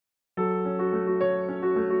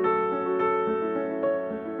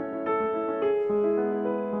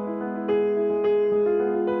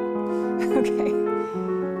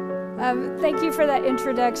Thank you for that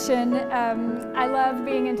introduction. I love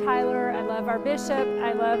being in Tyler. I love our bishop.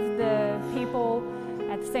 I love the people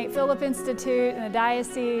at the St. Philip Institute and the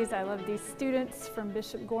diocese. I love these students from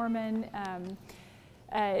Bishop Gorman.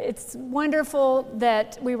 It's wonderful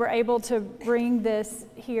that we were able to bring this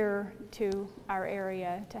here to our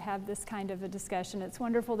area to have this kind of a discussion. It's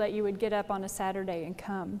wonderful that you would get up on a Saturday and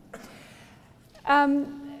come.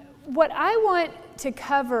 What I want to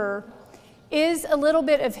cover is a little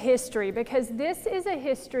bit of history, because this is a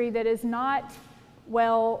history that is not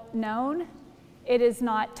well known. It is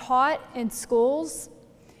not taught in schools.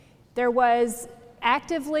 There was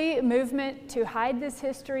actively a movement to hide this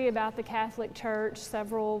history about the Catholic Church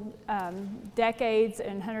several decades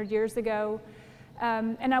and 100 years ago.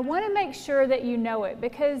 And I want to make sure that you know it,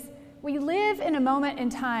 because we live in a moment in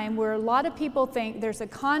time where a lot of people think there's a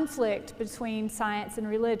conflict between science and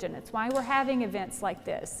religion. It's why we're having events like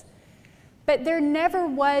this. But there never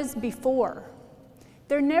was before.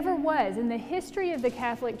 There never was. In the history of the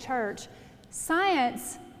Catholic Church,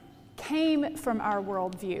 science came from our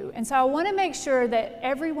worldview. And so I want to make sure that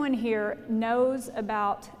everyone here knows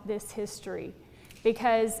about this history,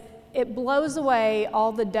 because it blows away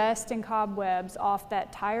all the dust and cobwebs off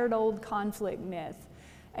that tired old conflict myth.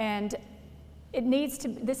 And it needs to,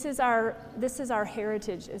 this is our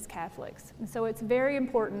heritage as Catholics. And so it's very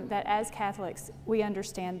important that as Catholics, we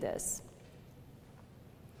understand this.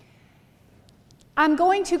 I'm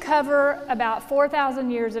going to cover about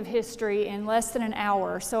 4,000 years of history in less than an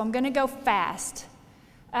hour, so I'm going to go fast.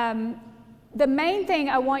 The main thing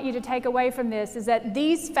I want you to take away from this is that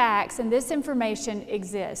these facts and this information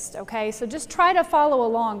exist, okay? So just try to follow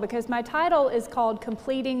along, because my title is called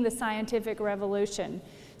Completing the Scientific Revolution.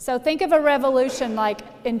 So think of a revolution like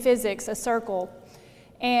in physics, a circle,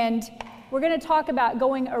 and we're going to talk about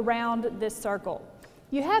going around this circle.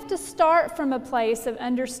 You have to start from a place of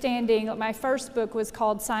understanding. My first book was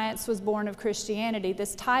called Science Was Born of Christianity,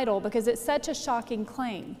 this title, because it's such a shocking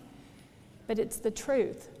claim, but it's the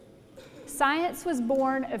truth. Science was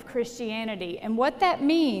born of Christianity, and what that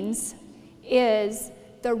means is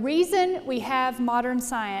the reason we have modern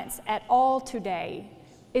science at all today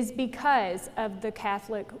is because of the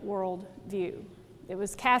Catholic worldview. It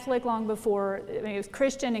was Catholic long before, it was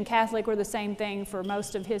Christian and Catholic were the same thing for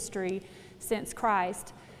most of history since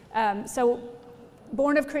Christ. So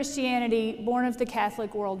born of Christianity, born of the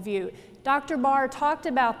Catholic worldview. Dr. Barr talked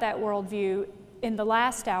about that worldview in the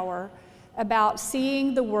last hour about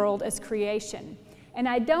seeing the world as creation. And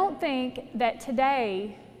I don't think that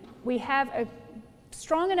today we have a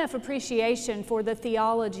strong enough appreciation for the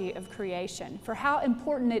theology of creation, for how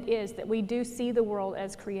important it is that we do see the world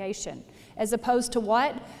as creation, as opposed to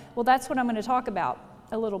what? Well, that's what I'm going to talk about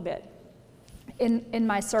a little bit in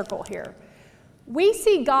my circle here. We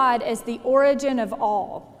see God as the origin of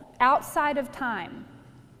all, outside of time,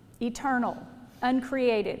 eternal,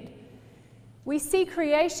 uncreated. We see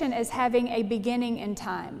creation as having a beginning in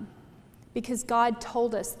time, because God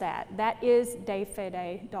told us that. That is de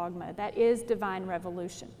fide dogma. That is divine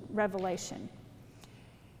revelation.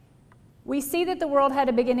 We see that the world had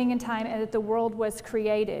a beginning in time and that the world was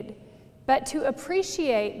created. But to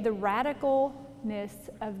appreciate the radicalness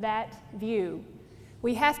of that view,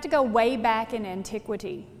 we have to go way back in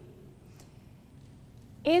antiquity.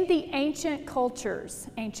 In the ancient cultures,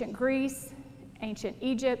 ancient Greece, ancient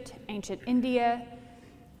Egypt, ancient India,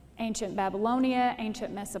 ancient Babylonia,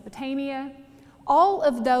 ancient Mesopotamia, all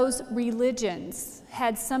of those religions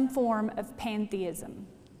had some form of pantheism.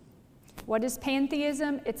 What is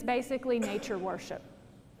pantheism? It's basically nature worship.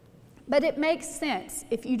 But it makes sense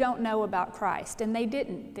if you don't know about Christ, and they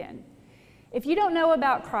didn't then. If you don't know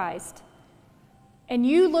about Christ, and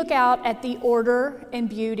you look out at the order and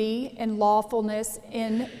beauty and lawfulness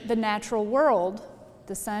in the natural world,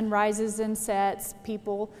 the sun rises and sets,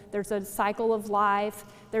 there's a cycle of life,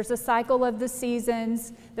 there's a cycle of the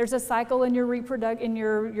seasons, there's a cycle in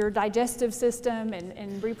your digestive system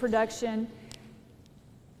and reproduction.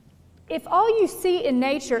 If all you see in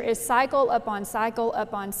nature is cycle upon cycle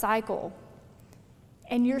upon cycle,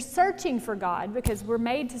 and you're searching for God, because we're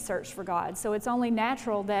made to search for God, so it's only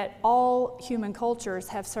natural that all human cultures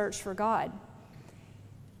have searched for God,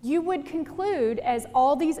 you would conclude, as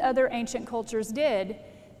all these other ancient cultures did,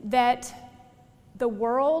 that the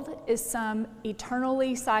world is some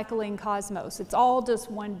eternally cycling cosmos. It's all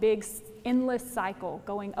just one big endless cycle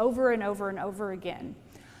going over and over and over again.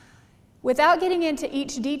 Without getting into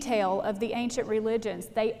each detail of the ancient religions,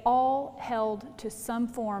 they all held to some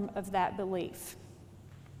form of that belief.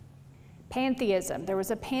 Pantheism. There was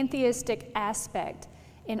a pantheistic aspect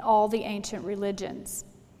in all the ancient religions.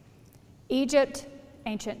 Egypt,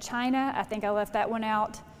 ancient China, I think I left that one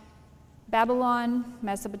out. Babylon,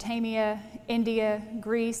 Mesopotamia, India,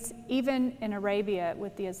 Greece, even in Arabia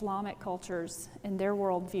with the Islamic cultures and their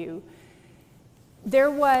worldview, there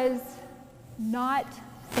was not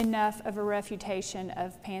enough of a refutation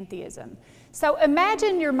of pantheism. So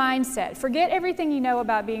imagine your mindset. Forget everything you know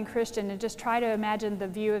about being Christian and just try to imagine the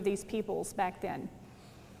view of these peoples back then.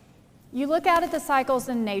 You look out at the cycles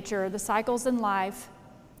in nature, the cycles in life,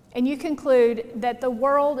 and you conclude that the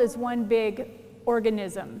world is one big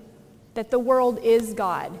organism, that the world is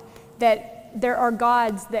God, that there are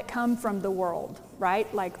gods that come from the world,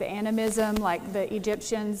 right? Like the animism, like the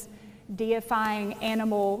Egyptians deifying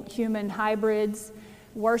animal-human hybrids,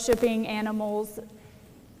 worshiping animals.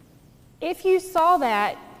 If you saw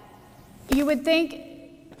that, you would think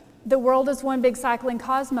the world is one big cycling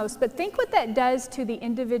cosmos, but think what that does to the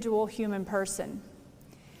individual human person.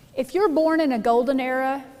 If you're born in a golden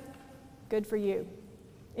era, good for you.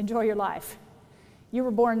 Enjoy your life. You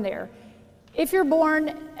were born there. If you're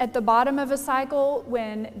born at the bottom of a cycle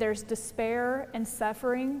when there's despair and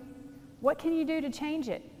suffering, what can you do to change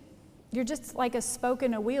it? You're just like a spoke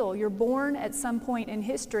in a wheel. You're born at some point in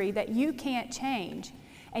history that you can't change.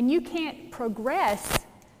 And you can't progress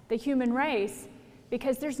the human race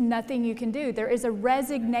because there's nothing you can do. There is a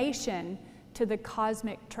resignation to the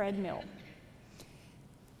cosmic treadmill.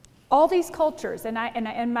 All these cultures,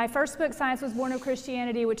 and my first book, Science Was Born of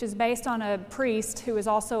Christianity, which is based on a priest who is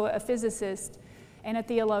also a physicist and a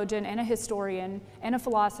theologian and a historian and a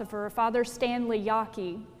philosopher, Father Stanley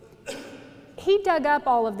Yockey. He dug up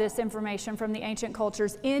all of this information from the ancient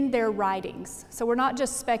cultures in their writings. So we're not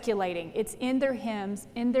just speculating. It's in their hymns,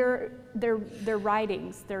 in their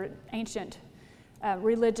writings, their ancient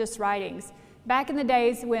religious writings. Back in the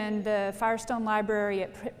days when the Firestone Library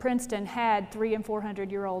at Princeton had 300- and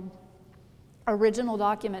 400-year-old original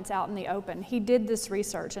documents out in the open, he did this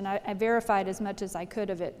research, and I verified as much as I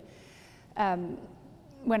could of it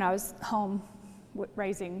when I was home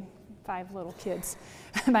raising 5 little kids.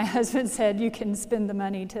 My husband said, you can spend the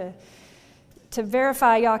money to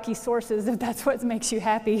verify Yockey's sources if that's what makes you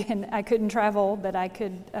happy, and I couldn't travel, but I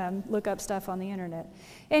could look up stuff on the internet.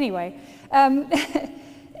 Anyway,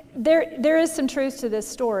 there is some truth to this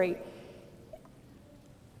story.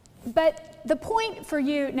 But the point for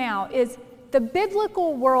you now is the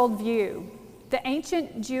biblical worldview, the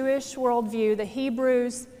ancient Jewish worldview, the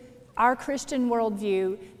Hebrews, our Christian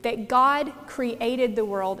worldview, that God created the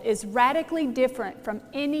world is radically different from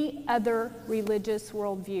any other religious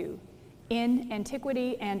worldview in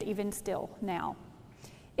antiquity and even still now.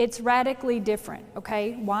 It's radically different,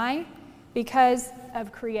 okay? Why? Because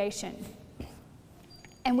of creation.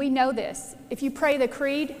 And we know this. If you pray the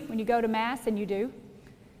creed when you go to Mass, and you do,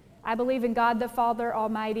 I believe in God the Father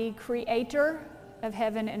Almighty, creator of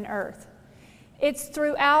heaven and earth. It's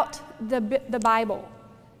throughout the Bible.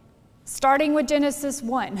 Starting with Genesis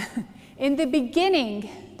 1, in the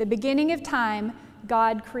beginning of time,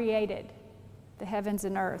 God created the heavens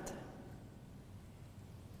and earth.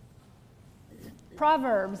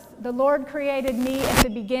 Proverbs, the Lord created me at the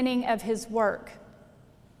beginning of his work.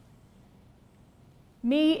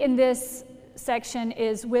 Me in this section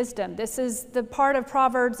is wisdom. This is the part of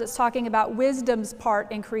Proverbs that's talking about wisdom's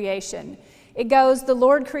part in creation. It goes, the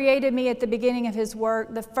Lord created me at the beginning of his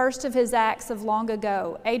work, the first of his acts of long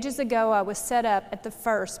ago. Ages ago I was set up at the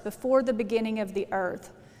first, before the beginning of the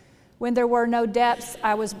earth. When there were no depths,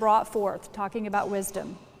 I was brought forth, talking about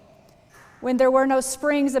wisdom. When there were no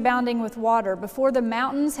springs abounding with water, before the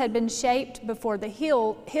mountains had been shaped, before the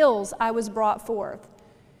hills I was brought forth.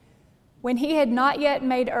 When he had not yet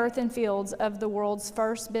made earth and fields of the world's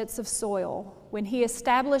first bits of soil, when he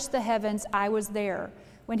established the heavens, I was there.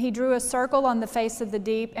 When he drew a circle on the face of the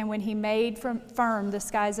deep, and when he made firm the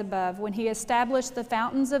skies above, when he established the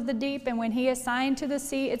fountains of the deep, and when he assigned to the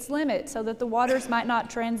sea its limit, so that the waters might not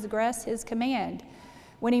transgress his command,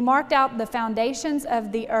 when he marked out the foundations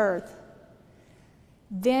of the earth,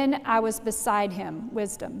 then I was beside him,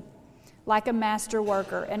 wisdom, like a master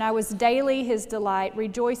worker, and I was daily his delight,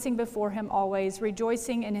 rejoicing before him always,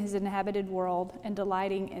 rejoicing in his inhabited world, and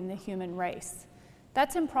delighting in the human race.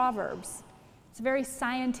 That's in Proverbs. It's a very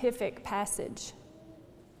scientific passage.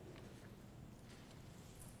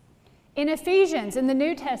 In Ephesians, in the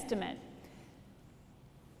New Testament,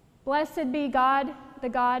 blessed be God, the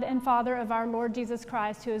God and Father of our Lord Jesus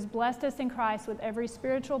Christ, who has blessed us in Christ with every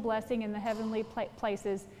spiritual blessing in the heavenly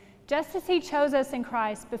places, just as he chose us in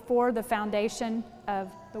Christ before the foundation of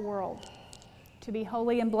the world, to be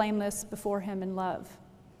holy and blameless before him in love.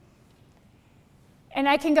 And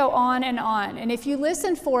I can go on, and if you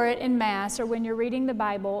listen for it in Mass or when you're reading the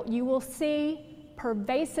Bible, you will see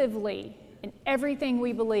pervasively in everything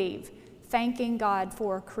we believe thanking God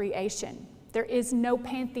for creation. There is no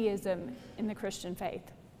pantheism in the Christian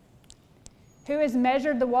faith. Who has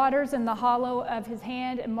measured the waters in the hollow of his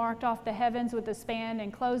hand and marked off the heavens with a span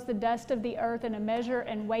and closed the dust of the earth in a measure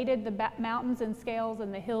and weighted the mountains in scales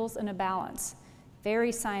and the hills in a balance?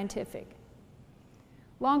 Very scientific.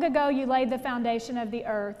 Long ago you laid the foundation of the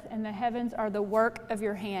earth, and the heavens are the work of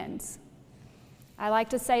your hands. I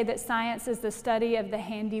like to say that science is the study of the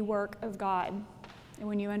handiwork of God. And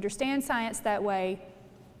when you understand science that way,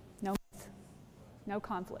 no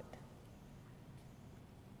conflict.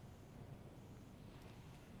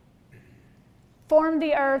 Formed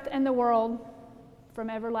the earth and the world, from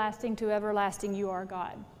everlasting to everlasting you are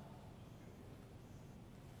God.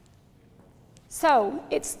 So,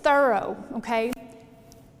 it's thorough, okay?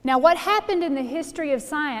 Now, what happened in the history of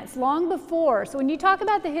science long before, so when you talk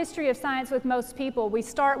about the history of science with most people, we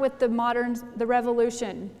start with the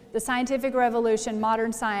revolution, the scientific revolution,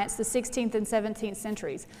 modern science, the 16th and 17th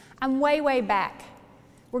centuries. I'm way, way back.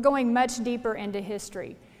 We're going much deeper into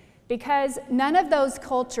history. Because none of those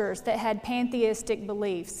cultures that had pantheistic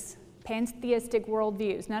beliefs, pantheistic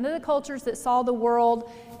worldviews, none of the cultures that saw the world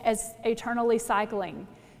as eternally cycling,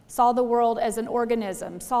 saw the world as an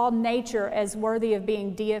organism, saw nature as worthy of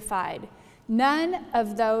being deified, none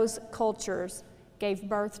of those cultures gave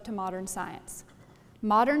birth to modern science.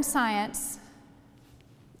 Modern science,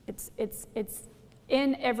 it's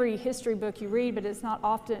in every history book you read, but it's not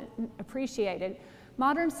often appreciated.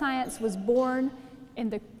 Modern science was born in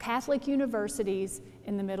the Catholic universities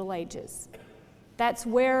in the Middle Ages. That's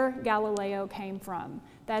where Galileo came from.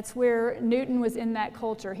 That's where Newton was in that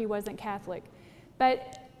culture. He wasn't Catholic.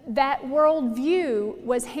 But that worldview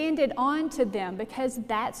was handed on to them because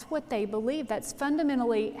that's what they believed. That's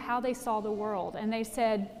fundamentally how they saw the world. And they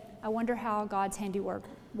said, I wonder how God's handiwork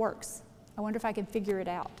works. I wonder if I can figure it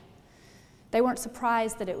out. They weren't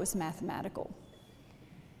surprised that it was mathematical.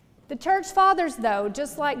 The church fathers, though,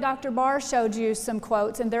 just like Dr. Barr showed you some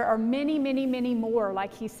quotes, and there are many, many, many more,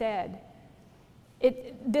 like he said,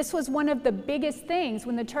 this was one of the biggest things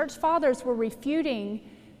when the church fathers were refuting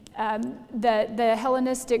the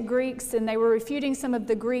Hellenistic Greeks, and they were refuting some of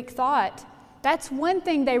the Greek thought. That's one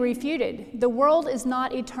thing they refuted. The world is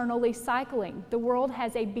not eternally cycling. The world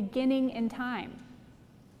has a beginning in time.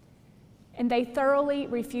 And they thoroughly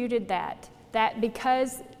refuted that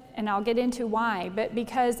because, and I'll get into why, but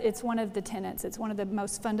because it's one of the tenets, it's one of the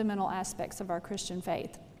most fundamental aspects of our Christian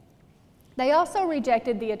faith. They also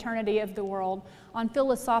rejected the eternity of the world on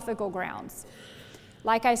philosophical grounds.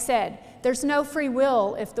 Like I said, there's no free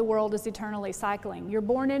will if the world is eternally cycling. You're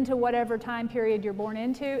born into whatever time period you're born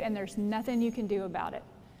into, and there's nothing you can do about it.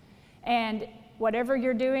 And whatever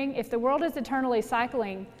you're doing, if the world is eternally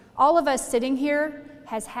cycling, all of us sitting here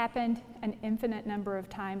has happened an infinite number of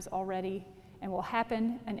times already and will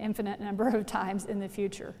happen an infinite number of times in the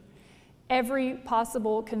future. Every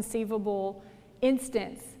possible conceivable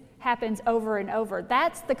instance happens over and over.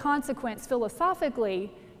 That's the consequence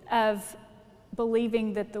philosophically of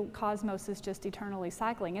believing that the cosmos is just eternally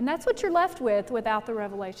cycling. And that's what you're left with without the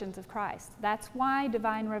revelations of Christ. That's why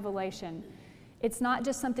divine revelation, it's not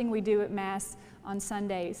just something we do at Mass on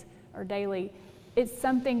Sundays or daily. It's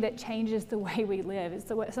something that changes the way we live. It's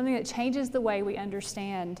something that changes the way we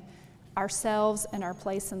understand ourselves and our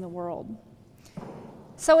place in the world.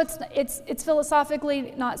 So it's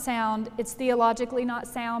philosophically not sound, it's theologically not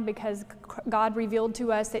sound because God revealed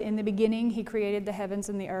to us that in the beginning He created the heavens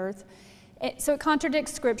and the earth. So it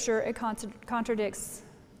contradicts Scripture, it contradicts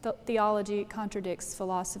theology, it contradicts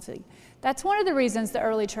philosophy. That's one of the reasons the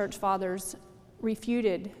early church fathers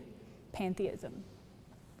refuted pantheism.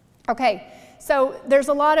 Okay, so there's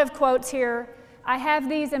a lot of quotes here. I have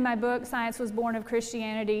these in my book, Science Was Born of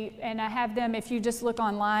Christianity, and I have them, if you just look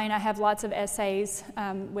online, I have lots of essays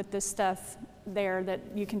with this stuff there that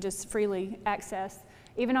you can just freely access.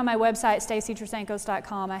 Even on my website,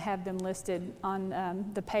 stacytrasancos.com, I have them listed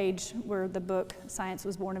on the page where the book, Science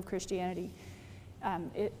Was Born of Christianity,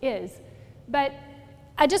 it is. But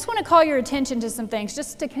I just want to call your attention to some things,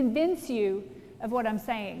 just to convince you of what I'm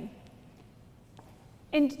saying.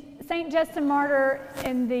 In St. Justin Martyr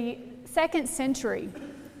in the 2nd century,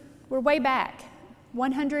 we're way back,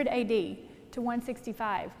 100 AD to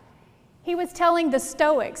 165. He was telling the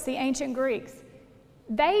Stoics, the ancient Greeks,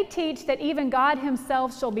 they teach that even God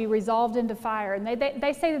Himself shall be resolved into fire. And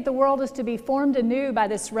they say that the world is to be formed anew by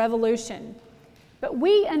this revolution. But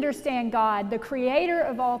we understand God, the creator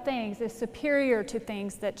of all things, is superior to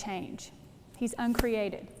things that change. He's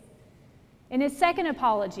uncreated. In his second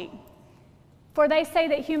apology, for they say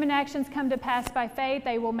that human actions come to pass by faith,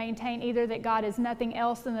 they will maintain either that God is nothing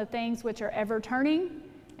else than the things which are ever turning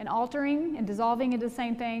and altering and dissolving into the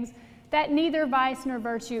same things. that neither vice nor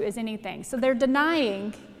virtue is anything. So they're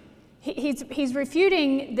denying, he's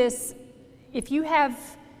refuting this, if you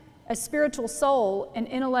have a spiritual soul, an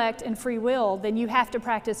intellect, and free will, then you have to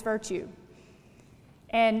practice virtue.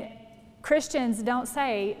 And Christians don't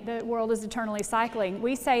say the world is eternally cycling.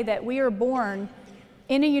 We say that we are born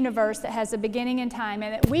in a universe that has a beginning in time,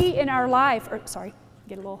 and that we in our life,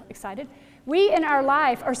 get a little excited, we in our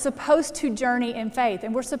life are supposed to journey in faith,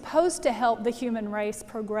 and we're supposed to help the human race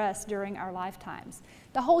progress during our lifetimes.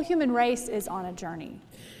 The whole human race is on a journey.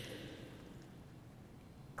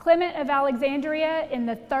 Clement of Alexandria in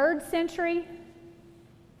the 3rd century,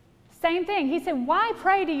 same thing. He said, why,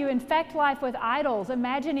 pray, do you infect life with idols,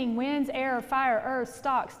 imagining winds, air, fire, earth,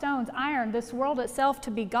 stock, stones, iron, this world itself to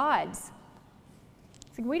be God's?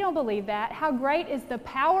 So we don't believe that. How great is the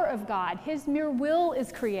power of God? His mere will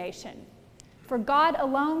is creation. For God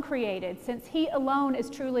alone created, since He alone is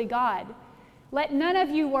truly God. Let none of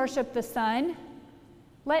you worship the sun.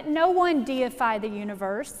 Let no one deify the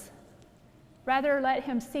universe. Rather, let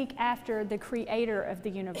him seek after the creator of the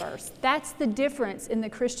universe. That's the difference in the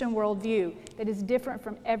Christian worldview that is different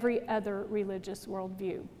from every other religious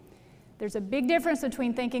worldview. There's a big difference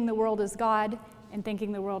between thinking the world is God and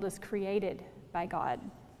thinking the world is created by God.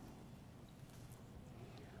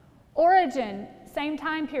 Origen, same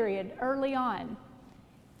time period, early on.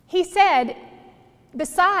 He said,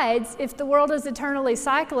 besides, if the world is eternally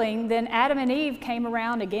cycling, then Adam and Eve came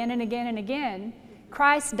around again and again and again.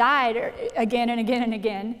 Christ died again and again and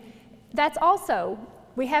again. That's also,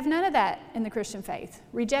 we have none of that in the Christian faith.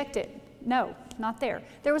 Reject it. No, not there.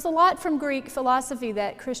 There was a lot from Greek philosophy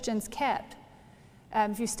that Christians kept.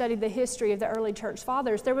 If you studied the history of the early church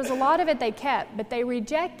fathers, there was a lot of it they kept, but they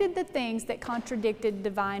rejected the things that contradicted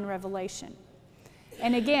divine revelation.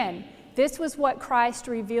 And again, this was what Christ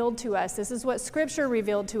revealed to us. This is what Scripture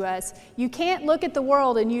revealed to us. You can't look at the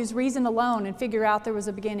world and use reason alone and figure out there was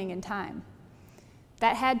a beginning in time.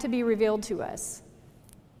 That had to be revealed to us.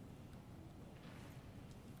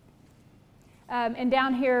 And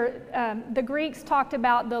down here, the Greeks talked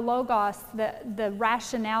about the logos, the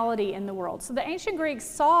rationality in the world. So the ancient Greeks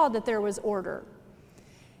saw that there was order.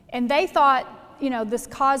 And they thought, this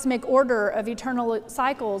cosmic order of eternal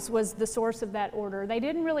cycles was the source of that order. They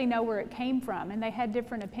didn't really know where it came from, and they had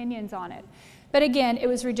different opinions on it. But again, it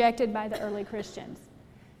was rejected by the early Christians.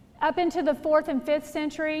 Up into the 4th and 5th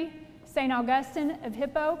century, St. Augustine of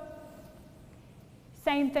Hippo,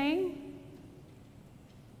 same thing.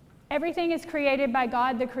 Everything is created by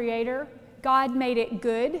God the Creator. God made it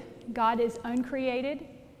good. God is uncreated.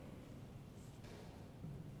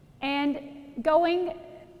 And going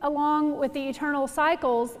along with the eternal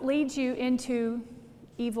cycles leads you into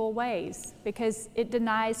evil ways because it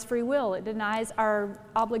denies free will. It denies our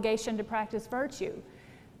obligation to practice virtue.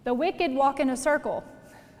 The wicked walk in a circle,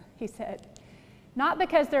 he said. Not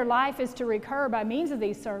because their life is to recur by means of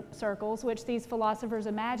these circles, which these philosophers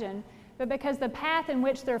imagine, but because the path in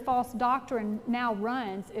which their false doctrine now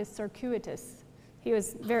runs is circuitous.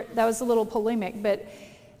 That was a little polemic, but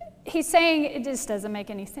he's saying it just doesn't make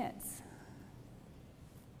any sense.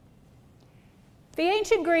 The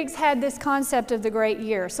ancient Greeks had this concept of the great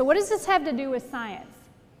year. So what does this have to do with science?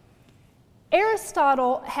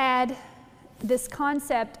 Aristotle had this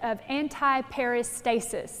concept of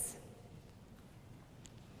anti-peristasis.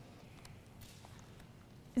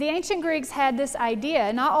 The ancient Greeks had this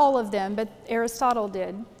idea, not all of them, but Aristotle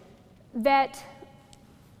did, that,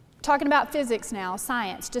 talking about physics now,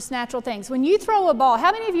 science, just natural things. When you throw a ball,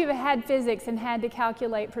 how many of you have had physics and had to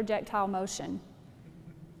calculate projectile motion?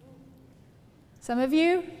 Some of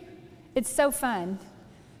you? It's so fun.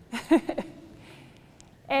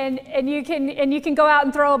 and you can go out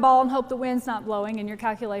and throw a ball and hope the wind's not blowing and your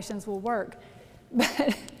calculations will work.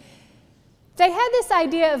 But they had this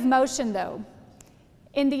idea of motion, though,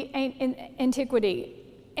 in antiquity.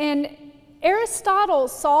 And Aristotle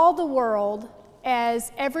saw the world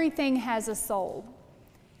as everything has a soul,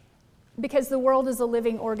 because the world is a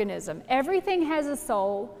living organism. Everything has a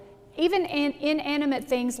soul. Even inanimate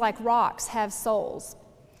things like rocks have souls.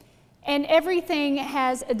 And everything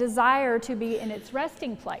has a desire to be in its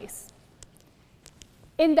resting place.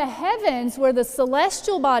 In the heavens, where the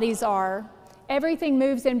celestial bodies are, everything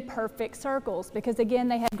moves in perfect circles, because again,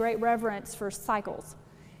 they had great reverence for cycles.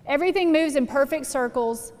 Everything moves in perfect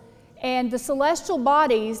circles, and the celestial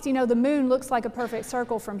bodies, the moon looks like a perfect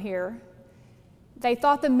circle from here. They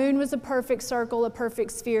thought the moon was a perfect circle, a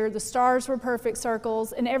perfect sphere. The stars were perfect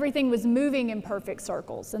circles, and everything was moving in perfect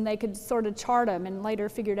circles. And they could sort of chart them, and later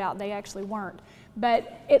figured out they actually weren't.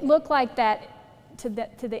 But it looked like that to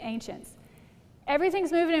the ancients.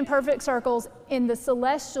 Everything's moving in perfect circles in the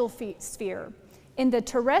celestial sphere. In the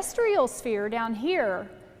terrestrial sphere down here,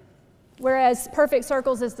 whereas perfect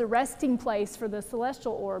circles is the resting place for the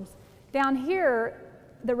celestial orbs, down here,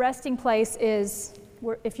 the resting place is,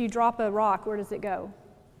 if you drop a rock, where does it go?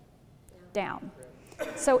 Down.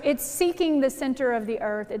 So it's seeking the center of the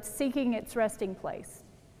earth, it's seeking its resting place.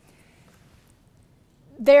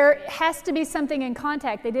 There has to be something in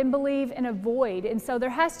contact. They didn't believe in a void, and so there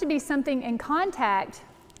has to be something in contact.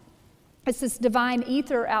 It's this divine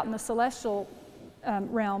ether out in the celestial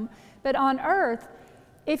realm. But on earth,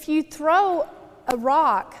 if you throw a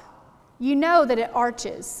rock, you know that it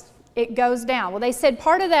arches. It goes down. Well, they said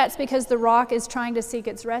part of that's because the rock is trying to seek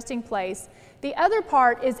its resting place. The other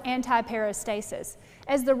part is anti-peristasis.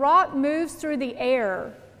 As the rock moves through the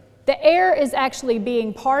air is actually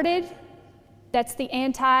being parted. That's the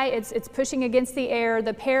anti, it's pushing against the air.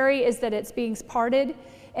 The peri is that it's being parted.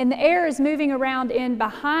 And the air is moving around in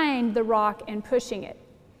behind the rock and pushing it.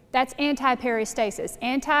 That's anti-peristasis.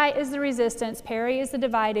 Anti is the resistance, peri is the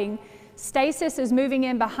dividing. Stasis is moving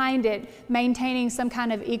in behind it, maintaining some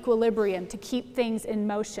kind of equilibrium to keep things in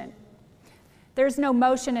motion. There's no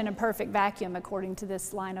motion in a perfect vacuum, according to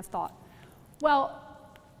this line of thought. Well,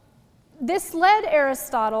 this led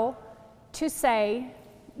Aristotle to say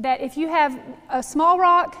that if you have a small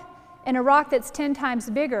rock and a rock that's 10 times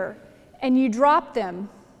bigger, and you drop them,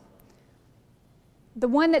 the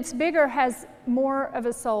one that's bigger has more of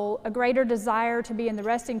a soul, a greater desire to be in the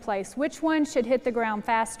resting place. Which one should hit the ground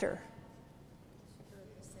faster?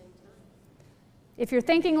 If you're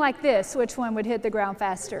thinking like this, which one would hit the ground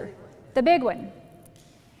faster? The big one.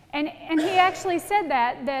 And he actually said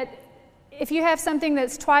that if you have something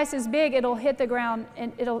that's twice as big, it'll hit the ground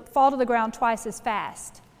and it'll fall to the ground twice as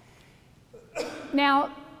fast.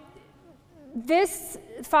 Now,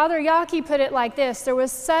 Father Yaki put it like this: there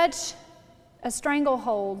was such a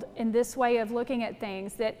stranglehold in this way of looking at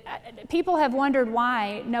things that people have wondered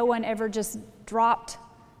why no one ever just dropped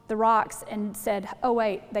the rocks and said, oh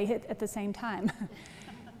wait, they hit at the same time.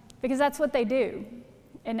 Because that's what they do.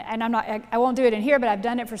 And I won't do it in here, but I've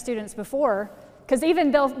done it for students before. Because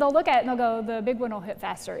even they'll look at it and they'll go, the big one will hit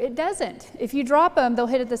faster. It doesn't. If you drop them, they'll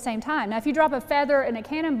hit at the same time. Now, if you drop a feather and a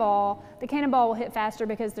cannonball, the cannonball will hit faster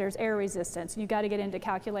because there's air resistance. And you've got to get into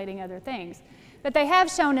calculating other things. But they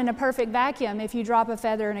have shown in a perfect vacuum, if you drop a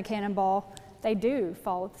feather and a cannonball, they do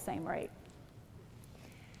fall at the same rate.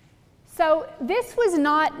 So this was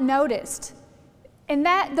not noticed. And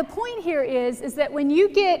the point here is that when you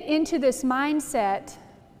get into this mindset,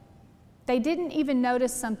 they didn't even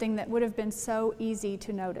notice something that would have been so easy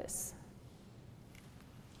to notice.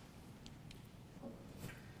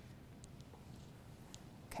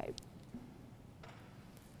 Okay.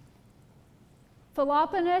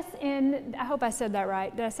 Philoponus I hope I said that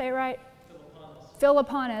right. Did I say it right?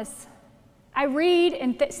 Philoponus. I read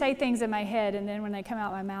and say things in my head, and then when they come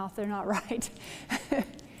out my mouth, they're not right.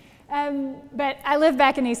 But I live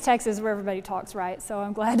back in East Texas where everybody talks right, so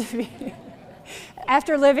I'm glad to be here.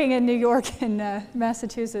 After living in New York and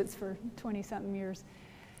Massachusetts for 20-something years.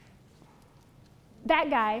 That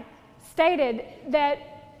guy stated that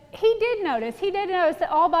he did notice that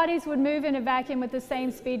all bodies would move in a vacuum with the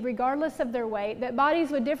same speed regardless of their weight, that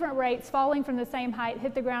bodies with different rates falling from the same height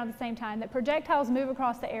hit the ground at the same time, that projectiles move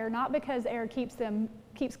across the air not because air keeps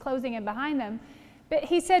closing in behind them, but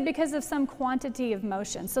he said because of some quantity of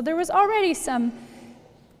motion. So there was already some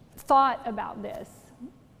thought about this.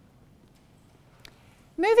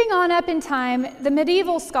 Moving on up in time, the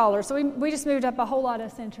medieval scholars, so we just moved up a whole lot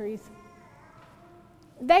of centuries,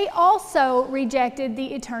 they also rejected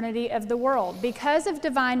the eternity of the world because of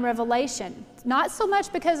divine revelation. Not so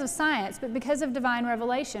much because of science, but because of divine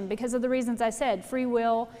revelation, because of the reasons I said. Free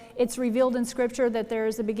will, it's revealed in Scripture that there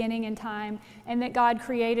is a beginning in time and that God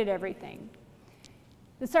created everything.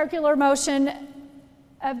 The circular motion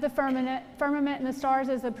of the firmament and the stars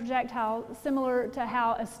is a projectile, similar to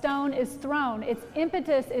how a stone is thrown. Its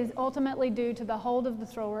impetus is ultimately due to the hold of the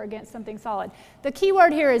thrower against something solid. The key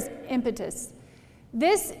word here is impetus.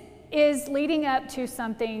 This is leading up to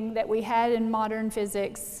something that we had in modern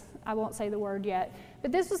physics. I won't say the word yet,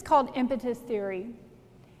 but this was called impetus theory.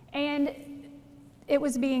 And it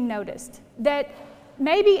was being noticed that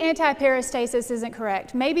maybe anti-peristasis isn't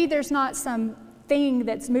correct. Maybe there's not some thing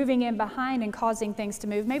that's moving in behind and causing things to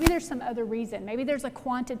move. Maybe there's some other reason. Maybe there's a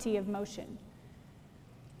quantity of motion.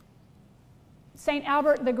 St.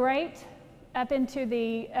 Albert the Great, up into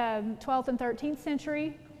the 12th and 13th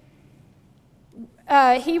century,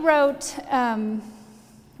 he wrote,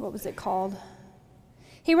 what was it called?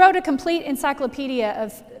 He wrote a complete encyclopedia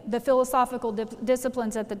of the philosophical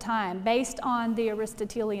disciplines at the time based on the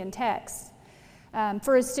Aristotelian texts.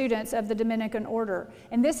 for his students of the Dominican order.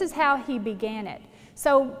 And this is how he began it.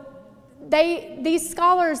 So these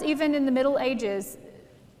scholars, even in the Middle Ages,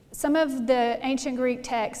 some of the ancient Greek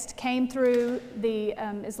text came through the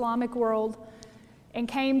Islamic world and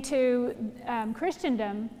came to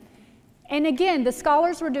Christendom. And again, the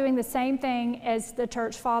scholars were doing the same thing as the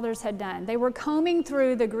church fathers had done. They were combing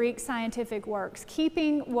through the Greek scientific works,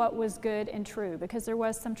 keeping what was good and true, because there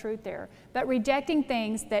was some truth there, but rejecting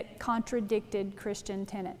things that contradicted Christian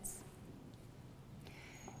tenets.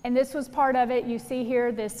 And this was part of it. You see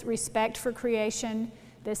here this respect for creation,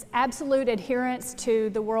 this absolute adherence to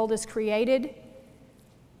the world as created.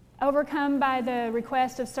 Overcome by the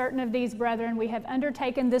request of certain of these brethren, we have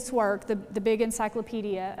undertaken this work, the big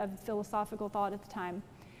encyclopedia of philosophical thought at the time.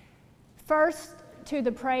 First, to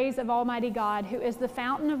the praise of Almighty God, who is the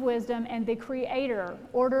fountain of wisdom and the creator,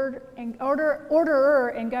 orderer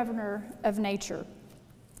and governor of nature.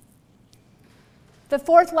 The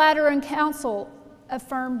Fourth Lateran Council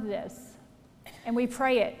affirmed this, and we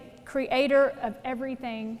pray it, creator of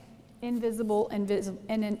everything invisible and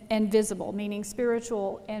visible, meaning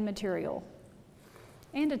spiritual and material,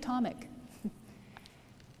 and atomic.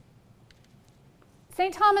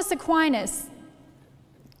 St. Thomas Aquinas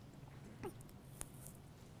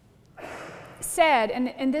said,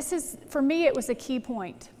 and this is, for me, it was a key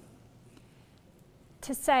point,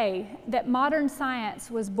 to say that modern science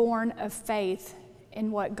was born of faith in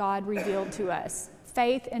what God revealed to us,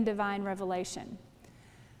 faith in divine revelation.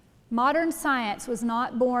 Modern science was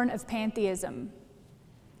not born of pantheism.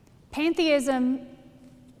 Pantheism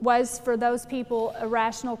was, for those people, a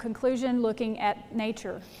rational conclusion looking at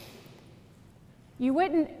nature. You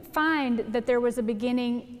wouldn't find that there was a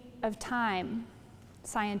beginning of time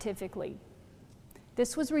scientifically.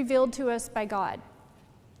 This was revealed to us by God.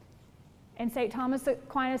 And St. Thomas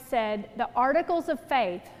Aquinas said, the articles of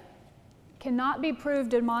faith cannot be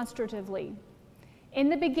proved demonstratively. In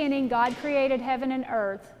the beginning, God created heaven and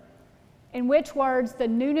earth, in which words the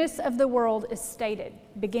newness of the world is stated,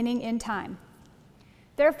 beginning in time.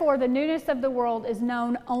 Therefore, the newness of the world is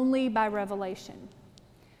known only by revelation.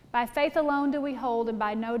 By faith alone do we hold, and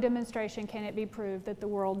by no demonstration can it be proved that the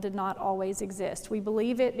world did not always exist. We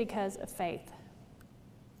believe it because of faith.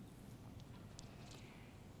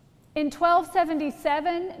 In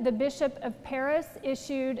 1277, the Bishop of Paris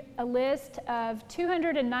issued a list of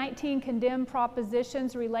 219 condemned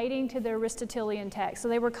propositions relating to the Aristotelian text. So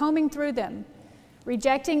they were combing through them,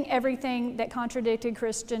 rejecting everything that contradicted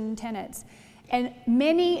Christian tenets. And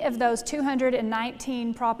many of those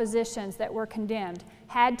 219 propositions that were condemned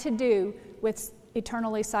had to do with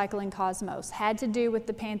eternally cycling cosmos, had to do with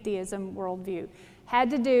the pantheism worldview, had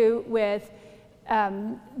to do with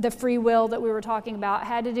the free will that we were talking about,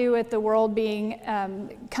 had to do with the world being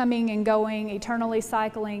coming and going, eternally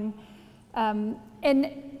cycling. And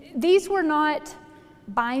these were not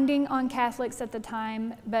binding on Catholics at the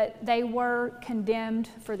time, but they were condemned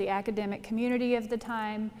for the academic community of the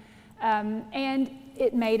time, and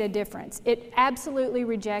it made a difference. It absolutely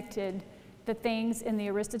rejected the things in the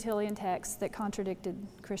Aristotelian text that contradicted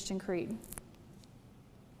Christian creed.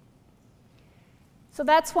 So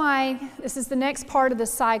that's why this is the next part of the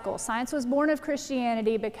cycle. Science was born of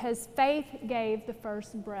Christianity because faith gave the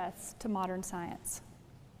first breaths to modern science.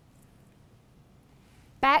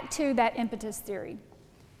 Back to that impetus theory.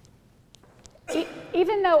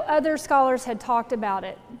 Even though other scholars had talked about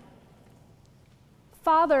it,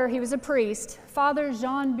 he was a priest, Father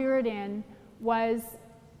Jean Buridan was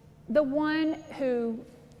the one who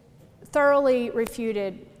thoroughly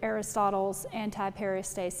refuted Aristotle's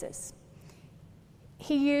anti-peristasis.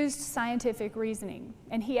 He used scientific reasoning,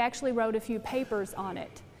 and he actually wrote a few papers on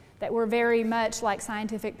it that were very much like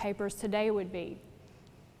scientific papers today would be.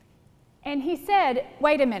 And he said,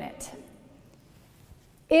 wait a minute,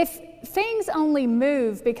 if things only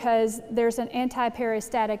move because there's an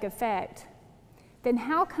anti-peristatic effect, then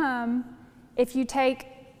how come if you take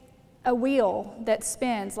a wheel that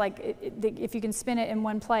spins, like if you can spin it in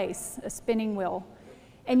one place, a spinning wheel,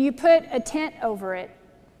 and you put a tent over it,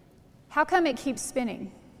 how come it keeps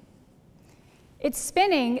spinning? It's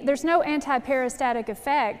spinning, there's no anti-peristatic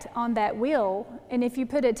effect on that wheel, and if you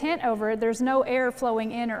put a tent over it, there's no air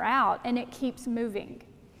flowing in or out, and it keeps moving.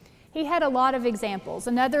 He had a lot of examples.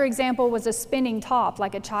 Another example was a spinning top,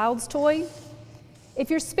 like a child's toy. If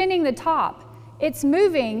you're spinning the top, it's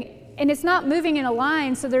moving, and it's not moving in a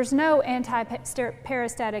line, so there's no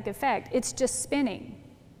anti-peristatic effect. It's just spinning.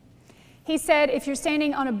 He said if you're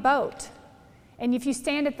standing on a boat, and if you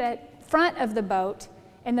stand at the front of the boat,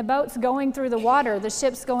 and the boat's going through the water, the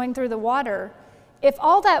ship's going through the water, if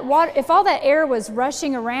all that air was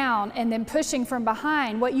rushing around and then pushing from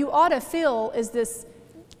behind, what you ought to feel is this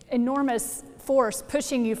enormous force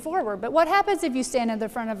pushing you forward. But what happens if you stand in the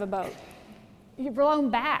front of a boat? You're blown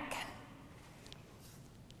back.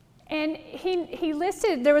 And he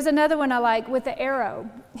listed, there was another one I like with the arrow.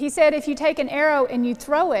 He said if you take an arrow and you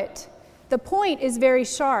throw it, the point is very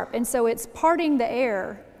sharp, and so it's parting the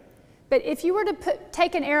air. But if you were to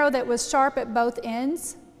take an arrow that was sharp at both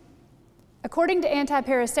ends, according to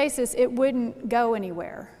anti-peristasis, it wouldn't go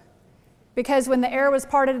anywhere. Because when the arrow was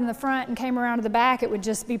parted in the front and came around to the back, it would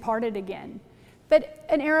just be parted again. But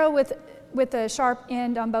an arrow with a sharp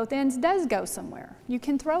end on both ends does go somewhere. You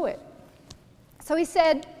can throw it. So he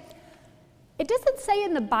said, it doesn't say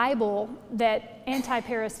in the Bible that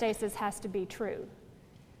anti-peristasis has to be true.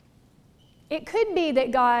 It could be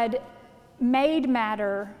that God made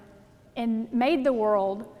matter and made the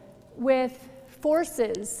world with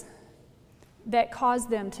forces that cause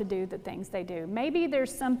them to do the things they do. Maybe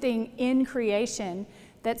there's something in creation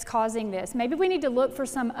that's causing this. Maybe we need to look for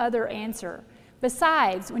some other answer.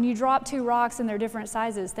 Besides, when you drop two rocks and they're different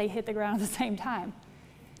sizes, they hit the ground at the same time.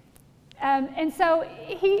 And so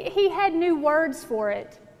he had new words for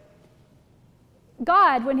it.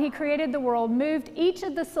 God, when he created the world, moved each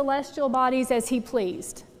of the celestial bodies as he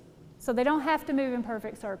pleased. So they don't have to move in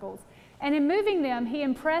perfect circles. And in moving them, he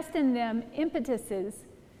impressed in them impetuses,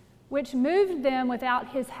 which moved them without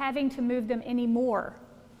his having to move them anymore.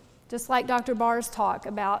 Just like Dr. Barr's talk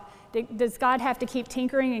about, does God have to keep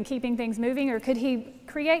tinkering and keeping things moving, or could he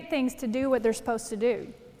create things to do what they're supposed to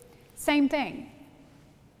do? Same thing.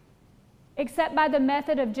 Except by the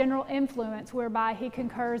method of general influence, whereby he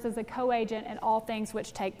concurs as a co-agent in all things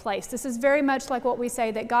which take place. This is very much like what we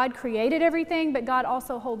say, that God created everything, but God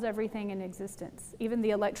also holds everything in existence, even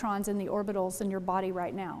the electrons and the orbitals in your body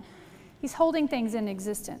right now. He's holding things in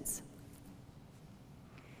existence.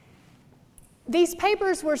 These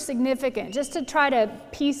papers were significant. Just to try to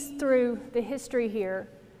piece through the history here,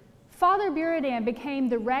 Father Buridan became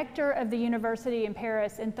the rector of the university in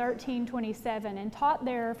Paris in 1327 and taught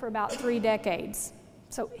there for about 3 decades.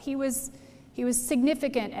 So he was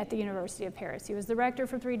significant at the University of Paris. He was the rector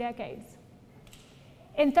for 3 decades.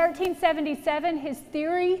 In 1377, his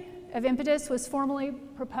theory of impetus was formally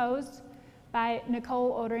proposed by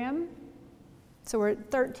Nicole Audrim. So we're at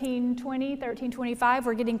 1320, 1325.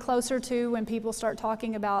 We're getting closer to when people start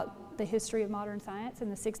talking about the history of modern science in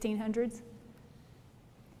the 1600s.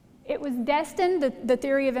 It was destined, the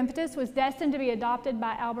theory of impetus was destined to be adopted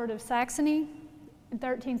by Albert of Saxony in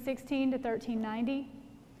 1316 to 1390.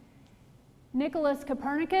 Nicholas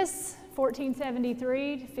Copernicus,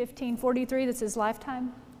 1473 to 1543, that's his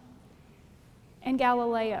lifetime. And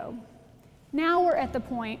Galileo. Now we're at the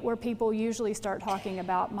point where people usually start talking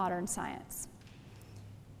about modern science.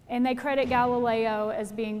 And they credit Galileo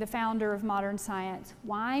as being the founder of modern science.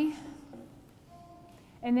 Why?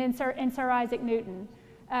 And then Sir Isaac Newton,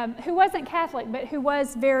 who wasn't Catholic, but who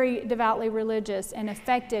was very devoutly religious and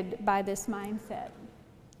affected by this mindset.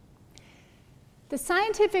 The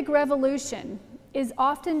scientific revolution is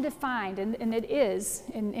often defined, and it is,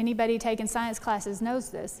 and anybody taking science classes knows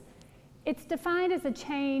this, it's defined as a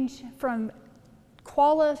change from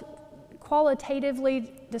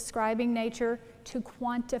qualitatively describing nature to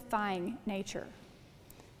quantifying nature.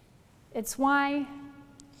 It's why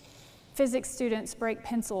physics students break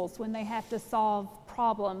pencils when they have to solve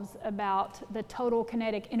problems about the total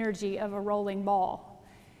kinetic energy of a rolling ball.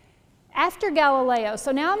 After Galileo,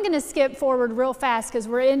 so now I'm going to skip forward real fast because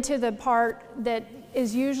we're into the part that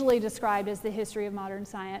is usually described as the history of modern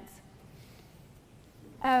science.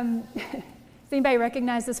 Does anybody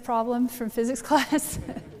recognize this problem from physics class?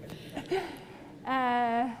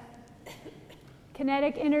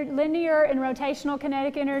 Linear and rotational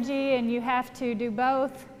kinetic energy, and you have to do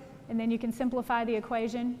both, and then you can simplify the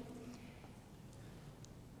equation.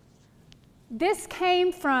 This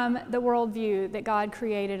came from the worldview that God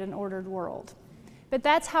created an ordered world. But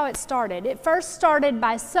that's how it started. It first started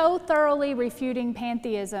by so thoroughly refuting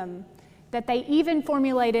pantheism that they even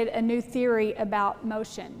formulated a new theory about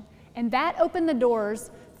motion. And that opened the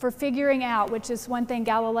doors for figuring out, which is one thing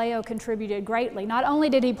Galileo contributed greatly. Not only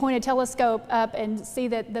did he point a telescope up and see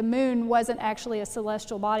that the moon wasn't actually a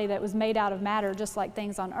celestial body that was made out of matter, just like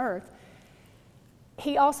things on Earth,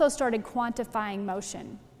 he also started quantifying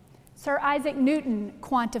motion. Sir Isaac Newton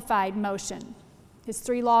quantified motion, his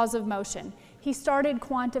 3 laws of motion. He started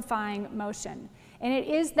quantifying motion. And it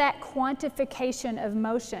is that quantification of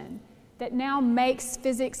motion that now makes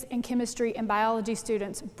physics and chemistry and biology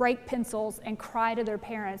students break pencils and cry to their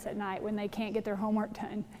parents at night when they can't get their homework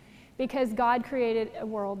done, because God created a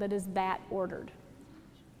world that is that ordered.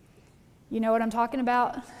 You know what I'm talking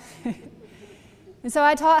about? And so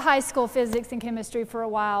I taught high school physics and chemistry for a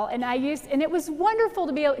while, and it was wonderful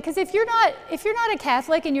to be able, because if you're not a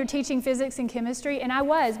Catholic and you're teaching physics and chemistry, and I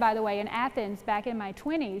was, by the way, in Athens back in my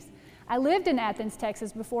 20s. I lived in Athens,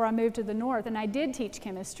 Texas before I moved to the north, and I did teach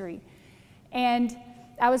chemistry. And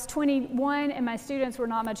I was 21, and my students were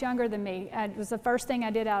not much younger than me. It was the first thing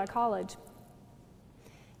I did out of college.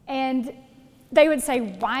 And they would say,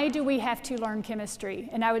 why do we have to learn chemistry?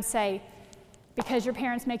 And I would say, because your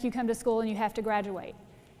parents make you come to school and you have to graduate.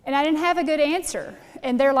 And I didn't have a good answer.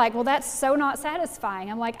 And they're like, well, that's so not satisfying.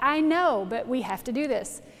 I'm like, I know, but we have to do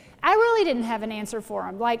this. I really didn't have an answer for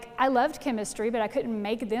them. Like, I loved chemistry, but I couldn't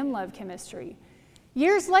make them love chemistry.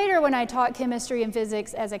 Years later, when I taught chemistry and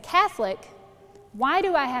physics as a Catholic, why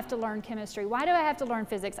do I have to learn chemistry? Why do I have to learn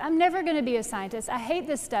physics? I'm never going to be a scientist. I hate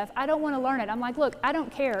this stuff. I don't want to learn it. I'm like, look, I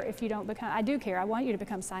don't care if you don't become, I do care. I want you to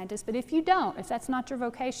become scientists. But if you don't, if that's not your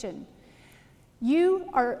vocation, you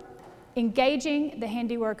are engaging the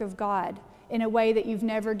handiwork of God in a way that you've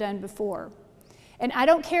never done before. And I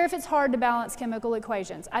don't care if it's hard to balance chemical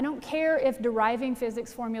equations. I don't care if deriving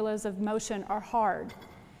physics formulas of motion are hard.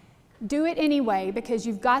 Do it anyway because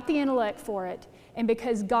you've got the intellect for it and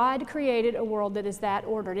because God created a world that is that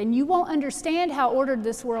ordered. And you won't understand how ordered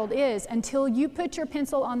this world is until you put your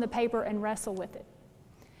pencil on the paper and wrestle with it.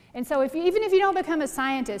 And so even if you don't become a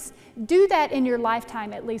scientist, do that in your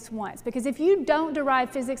lifetime at least once. Because if you don't derive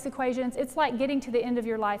physics equations, it's like getting to the end of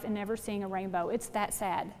your life and never seeing a rainbow. It's that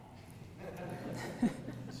sad.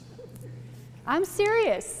 I'm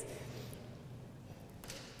serious.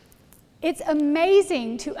 It's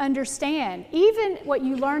amazing to understand. Even what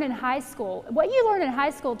you learn in high school, what you learn in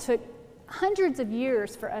high school took hundreds of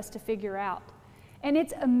years for us to figure out. And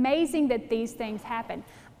it's amazing that these things happen.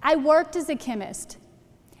 I worked as a chemist.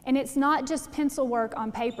 And it's not just pencil work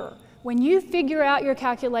on paper. When you figure out your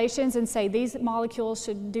calculations and say these molecules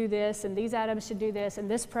should do this and these atoms should do this and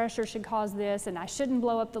this pressure should cause this and I shouldn't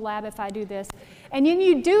blow up the lab if I do this, and then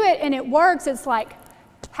you do it and it works, it's like,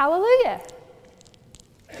 hallelujah.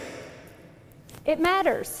 It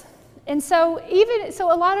matters. And so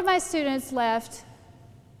a lot of my students left.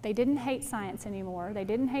 They didn't hate science anymore. They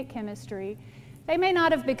didn't hate chemistry. They may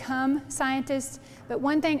not have become scientists, but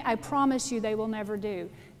one thing I promise you they will never do.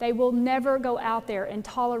 They will never go out there and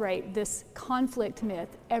tolerate this conflict myth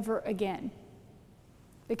ever again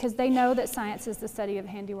because they know that science is the study of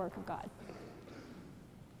the handiwork of God.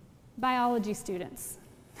 Biology students.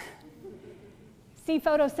 See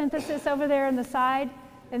photosynthesis over there on the side?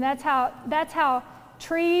 And that's how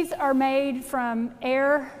trees are made from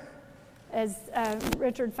air, as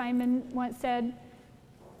Richard Feynman once said.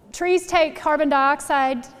 Trees take carbon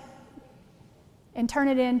dioxide and turn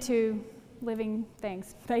it into living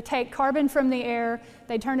things. They take carbon from the air,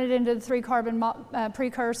 they turn it into the 3 carbon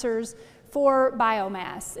precursors for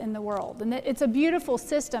biomass in the world. And it's a beautiful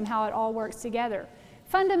system how it all works together.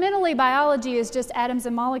 Fundamentally, biology is just atoms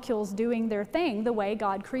and molecules doing their thing the way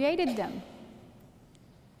God created them.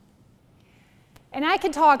 And I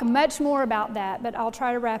could talk much more about that, but I'll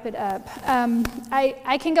try to wrap it up.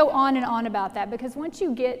 I can go on and on about that because once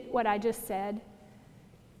you get what I just said,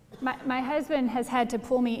 my husband has had to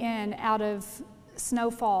pull me in out of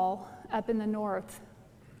snowfall up in the north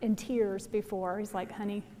in tears before. He's like,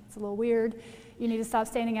 honey, it's a little weird. You need to stop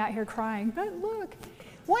standing out here crying. But look,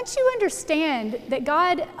 once you understand that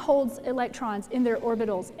God holds electrons in their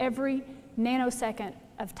orbitals every nanosecond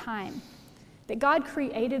of time, that God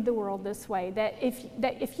created the world this way, that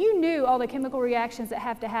if you knew all the chemical reactions that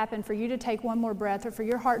have to happen for you to take one more breath or for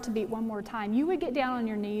your heart to beat one more time, you would get down on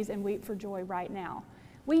your knees and weep for joy right now.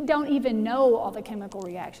 We don't even know all the chemical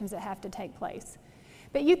reactions that have to take place.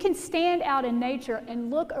 But you can stand out in nature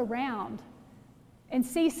and look around and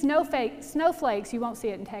see snowflakes. You won't see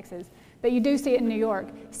it in Texas, but you do see it in New York.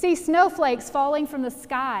 See snowflakes falling from the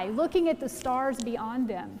sky, looking at the stars beyond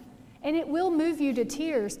them. And it will move you to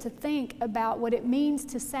tears to think about what it means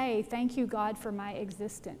to say, thank you, God, for my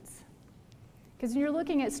existence. Because when you're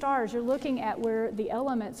looking at stars, you're looking at where the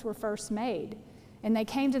elements were first made. And they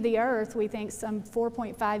came to the earth, we think, some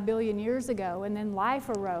 4.5 billion years ago, and then life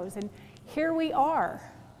arose, and here we are.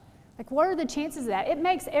 Like, what are the chances of that? It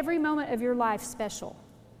makes every moment of your life special.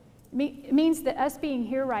 It means that us being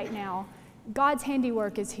here right now, God's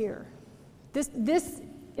handiwork is here. This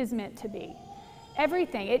is meant to be.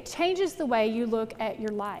 Everything. It changes the way you look at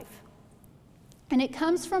your life. And it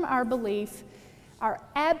comes from our belief, our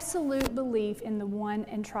absolute belief in the one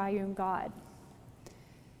and triune God.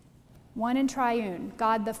 One and triune,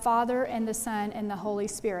 God the Father and the Son and the Holy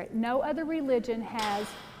Spirit. No other religion has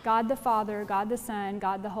God the Father, God the Son,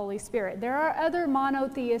 God the Holy Spirit. There are other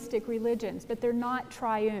monotheistic religions, but they're not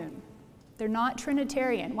triune. They're not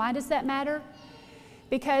Trinitarian. Why does that matter?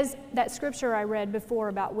 Because that scripture I read before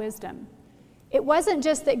about wisdom, it wasn't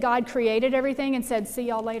just that God created everything and said, see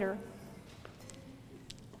y'all later.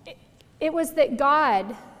 It was that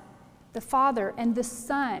God, the Father, and the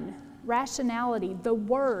Son, rationality, the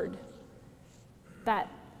Word, that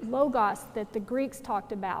logos that the Greeks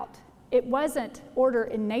talked about, it wasn't order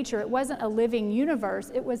in nature. It wasn't a living universe.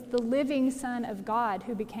 It was the living Son of God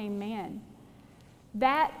who became man.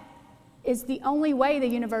 That is the only way the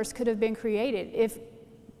universe could have been created. If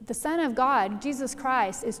the Son of God, Jesus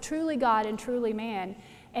Christ, is truly God and truly man,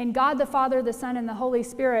 and God the Father, the Son, and the Holy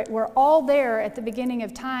Spirit were all there at the beginning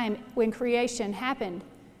of time when creation happened,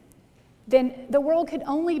 then the world could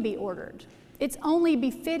only be ordered. It's only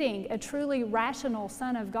befitting a truly rational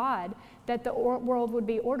Son of God that the world would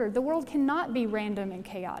be ordered. The world cannot be random and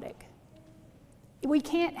chaotic. We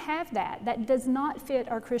can't have that. That does not fit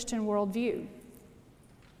our Christian worldview.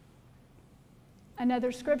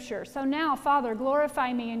 Another scripture. So now, Father,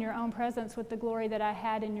 glorify me in your own presence with the glory that I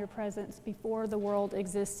had in your presence before the world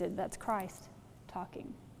existed. That's Christ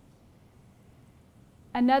talking.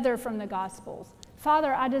 Another from the Gospels.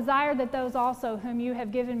 Father, I desire that those also whom you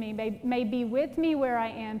have given me may be with me where I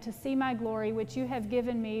am to see my glory, which you have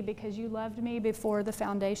given me because you loved me before the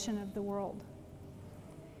foundation of the world.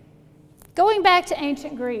 Going back to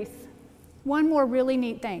ancient Greece, one more really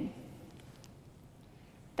neat thing.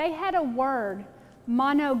 They had a word,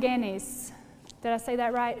 monogenes. Did I say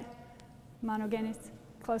that right? Monogenes?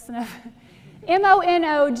 Close enough. M-O-N-O-G-E-N-E-S.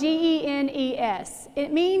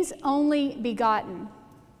 It means only begotten.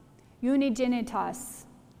 Unigenitas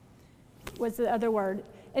was the other word.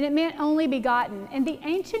 And it meant only begotten. And the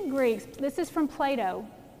ancient Greeks, this is from Plato,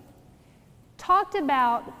 talked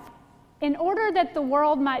about in order that the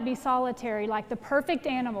world might be solitary, like the perfect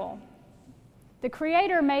animal, the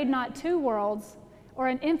Creator made not two worlds or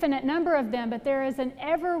an infinite number of them, but there is an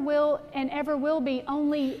ever will and ever will be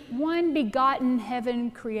only one begotten heaven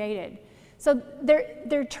created. So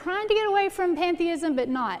they're trying to get away from pantheism, but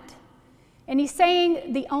not. And he's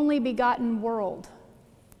saying the only begotten world.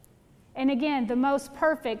 And again, the most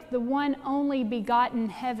perfect, the one only begotten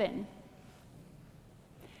heaven.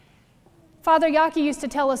 Father Yaki used to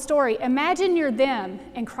tell a story. Imagine you're them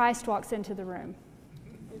and Christ walks into the room.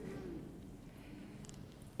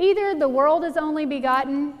 Either the world is only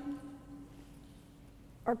begotten,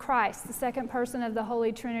 or Christ, the second person of the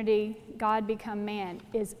Holy Trinity, God become man,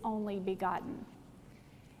 is only begotten.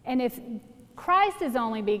 And if Christ is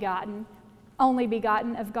only begotten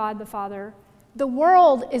of God the Father, the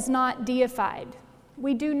world is not deified.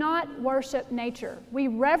 We do not worship nature. We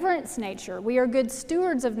reverence nature. We are good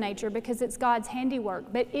stewards of nature because it's God's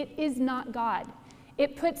handiwork, but it is not God.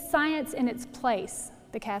 It puts science in its place,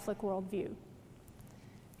 the Catholic worldview.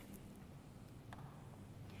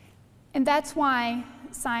 And that's why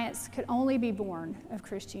science could only be born of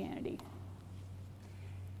Christianity.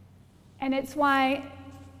 And it's why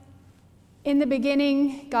in the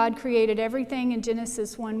beginning, God created everything in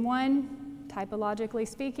Genesis 1:1, typologically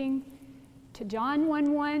speaking, to John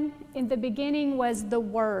 1:1. In the beginning was the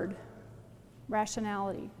Word,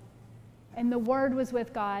 rationality. And the Word was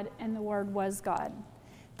with God, and the Word was God.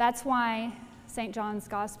 That's why St. John's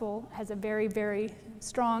Gospel has a very, very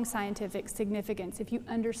strong scientific significance if you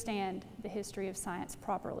understand the history of science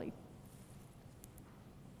properly.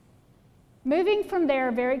 Moving from there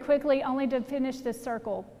very quickly, only to finish this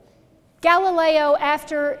circle. Galileo,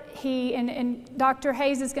 after and Dr.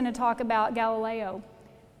 Hayes is going to talk about Galileo.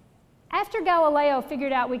 After Galileo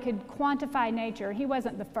figured out we could quantify nature, he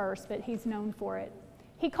wasn't the first, but he's known for it.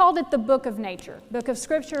 He called it the book of nature, book of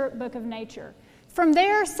scripture, book of nature. From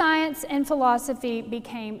there, science and philosophy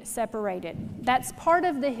became separated. That's part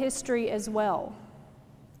of the history as well.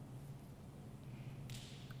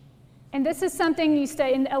 And this is something you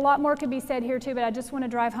say, and a lot more could be said here too, but I just want to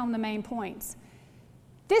drive home the main points.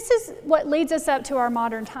 This is what leads us up to our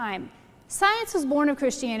modern time. Science was born of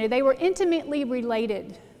Christianity. They were intimately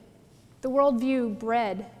related. The worldview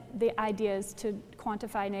bred the ideas to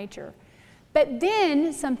quantify nature. But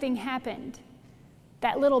then something happened.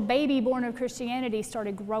 That little baby born of Christianity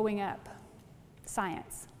started growing up.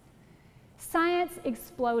 Science. Science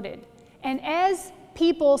exploded. And as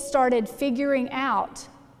people started figuring out,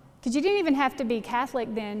 because you didn't even have to be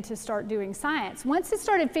Catholic then to start doing science. Once it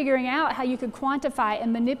started figuring out how you could quantify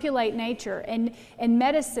and manipulate nature and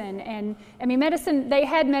medicine, and I mean medicine, they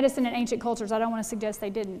had medicine in ancient cultures, I don't want to suggest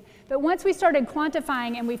they didn't. But once we started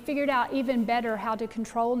quantifying and we figured out even better how to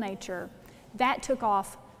control nature, that took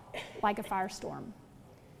off like a firestorm.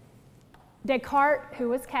 Descartes, who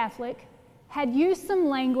was Catholic, had used some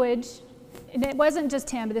language, and it wasn't just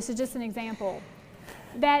him, but this is just an example.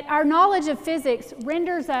 that our knowledge of physics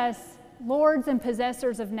renders us lords and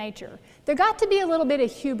possessors of nature. There got to be a little bit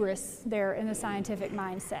of hubris there in the scientific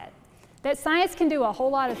mindset, that science can do a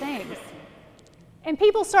whole lot of things. And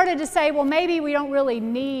people started to say, well, maybe we don't really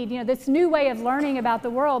need, this new way of learning about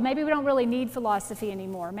the world, maybe we don't really need philosophy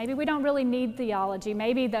anymore. Maybe we don't really need theology.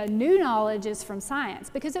 Maybe the new knowledge is from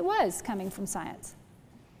science, because it was coming from science.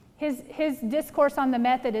 His discourse on the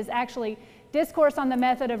method is actually discourse on the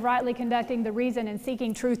method of rightly conducting the reason and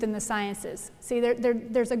seeking truth in the sciences. See,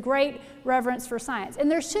 there's a great reverence for science.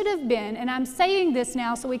 And there should have been, and I'm saying this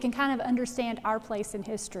now so we can kind of understand our place in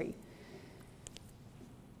history.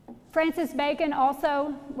 Francis Bacon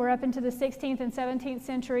also, we're up into the 16th and 17th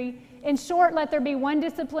century. In short, let there be one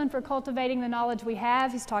discipline for cultivating the knowledge we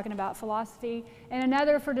have. He's talking about philosophy. And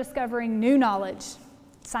another for discovering new knowledge.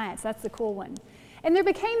 Science, that's the cool one. And there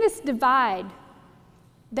became this divide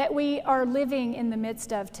that we are living in the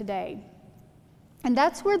midst of today. And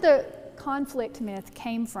that's where the conflict myth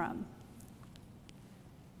came from.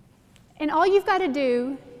 And all you've got to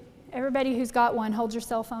do, everybody who's got one, hold your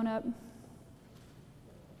cell phone up.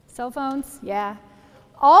 Cell phones? Yeah.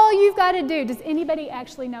 All you've got to do, does anybody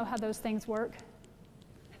actually know how those things work?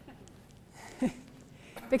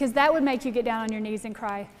 Because that would make you get down on your knees and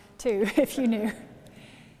cry too, if you knew.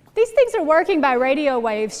 These things are working by radio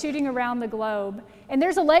waves shooting around the globe, and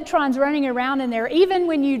there's electrons running around in there, even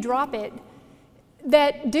when you drop it,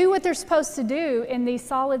 that do what they're supposed to do in these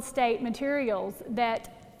solid state materials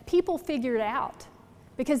that people figured out,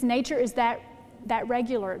 because nature is that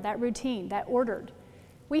regular, that routine, that ordered.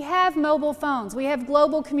 We have mobile phones, we have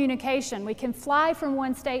global communication, we can fly from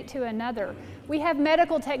one state to another. We have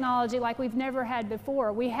medical technology like we've never had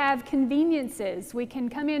before. We have conveniences. We can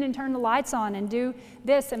come in and turn the lights on and do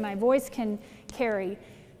this, and my voice can carry.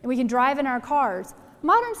 And we can drive in our cars.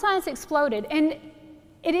 Modern science exploded, and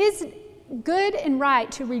it is good and right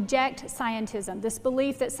to reject scientism, this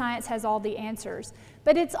belief that science has all the answers.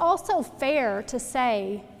 But it's also fair to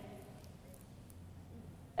say,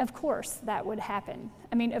 of course that would happen.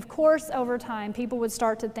 I mean, of course, over time, people would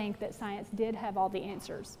start to think that science did have all the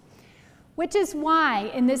answers. Which is why,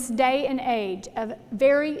 in this day and age of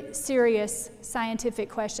very serious scientific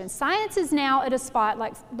questions, science is now at a spot,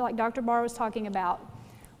 like Dr. Barr was talking about.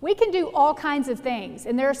 We can do all kinds of things.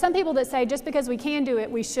 And there are some people that say, just because we can do it,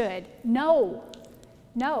 we should. No.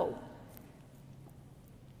 No.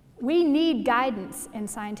 We need guidance in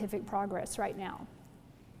scientific progress right now.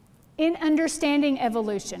 In understanding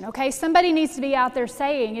evolution, okay? Somebody needs to be out there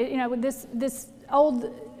saying, this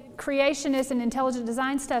old creationist and intelligent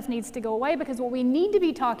design stuff needs to go away, because what we need to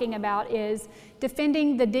be talking about is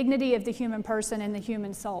defending the dignity of the human person and the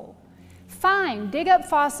human soul. Fine, dig up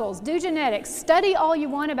fossils, do genetics, study all you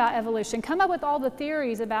want about evolution, come up with all the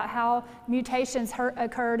theories about how mutations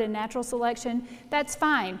occurred in natural selection, that's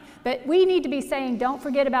fine. But we need to be saying, don't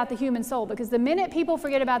forget about the human soul, because the minute people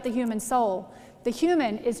forget about the human soul, the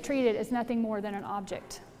human is treated as nothing more than an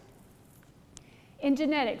object. In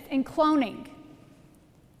genetics, in cloning,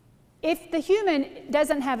 if the human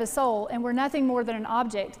doesn't have a soul and we're nothing more than an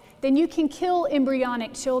object, then you can kill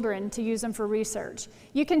embryonic children to use them for research.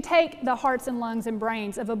 You can take the hearts and lungs and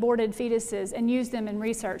brains of aborted fetuses and use them in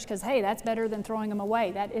research, because, hey, that's better than throwing them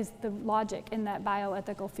away. That is the logic in that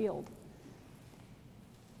bioethical field.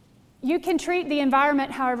 You can treat the environment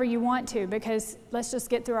however you want to, because let's just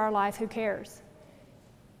get through our life, who cares?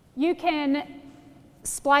 You can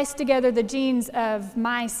splice together the genes of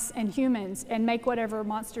mice and humans and make whatever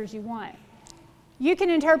monsters you want. You can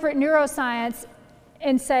interpret neuroscience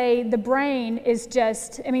and say the brain is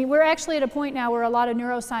just, we're actually at a point now where a lot of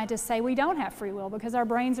neuroscientists say we don't have free will, because our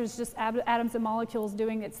brains are just atoms and molecules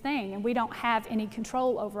doing its thing, and we don't have any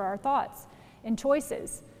control over our thoughts and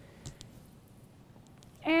choices.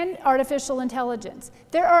 And artificial intelligence.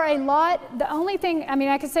 There are a lot, the only thing,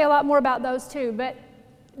 I could say a lot more about those too, but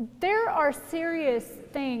there are serious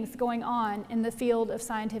things going on in the field of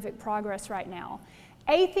scientific progress right now.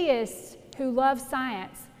 Atheists who love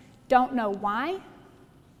science don't know why.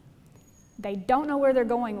 They don't know where they're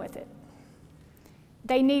going with it.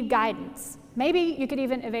 They need guidance. Maybe you could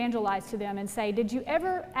even evangelize to them and say, did you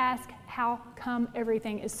ever ask how come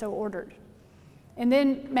everything is so ordered? And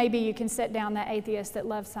then maybe you can sit down that atheist that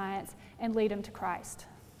loves science and lead them to Christ.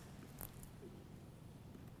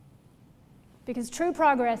 Because true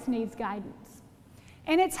progress needs guidance.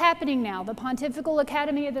 And it's happening now. The Pontifical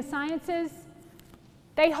Academy of the Sciences,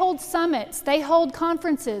 they hold summits, they hold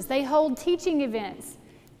conferences, they hold teaching events.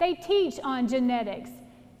 They teach on genetics,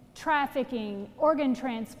 trafficking, organ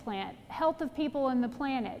transplant, health of people and the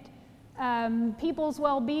planet, people's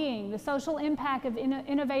well-being, the social impact of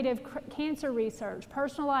innovative cancer research,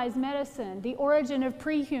 personalized medicine, the origin of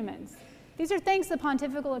pre-humans. These are things the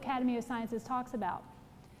Pontifical Academy of Sciences talks about.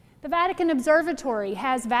 The Vatican Observatory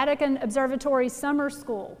has Vatican Observatory Summer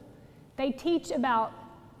School. They teach about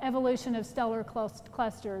evolution of stellar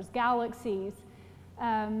clusters, galaxies,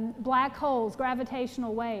 black holes,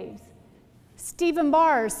 gravitational waves. Stephen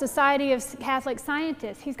Barr's Society of Catholic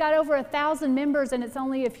Scientists, he's got over 1,000 members and it's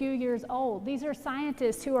only a few years old. These are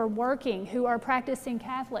scientists who are working, who are practicing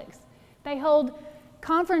Catholics. They hold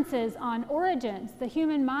conferences on origins, the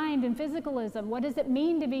human mind and physicalism. What does it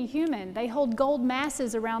mean to be human? They hold gold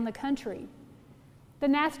masses around the country. The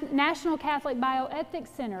National Catholic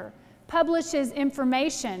Bioethics Center publishes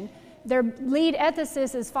information. Their lead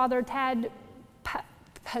ethicist is Father Tad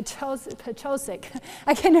Pachosic.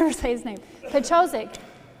 I can never say his name. Pachosic.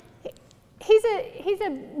 He's a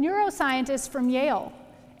neuroscientist from Yale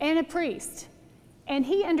and a priest, and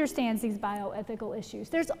he understands these bioethical issues.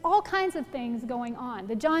 There's all kinds of things going on.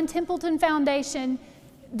 The John Templeton Foundation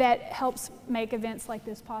that helps make events like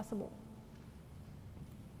this possible.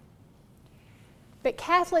 But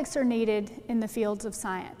Catholics are needed in the fields of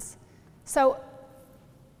science. So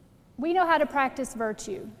we know how to practice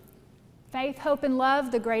virtue. Faith, hope, and love,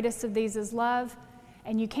 the greatest of these is love.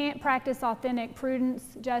 And you can't practice authentic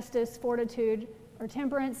prudence, justice, fortitude, or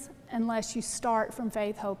temperance unless you start from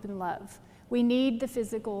faith, hope, and love. We need the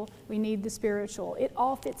physical, we need the spiritual. It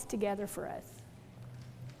all fits together for us.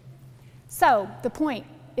 So, the point,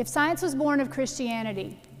 if science was born of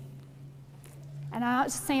Christianity, and I'm not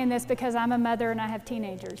just saying this because I'm a mother and I have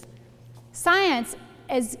teenagers, science,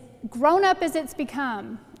 as grown up as it's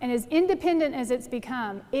become, and as independent as it's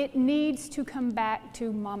become, it needs to come back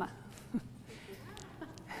to mama.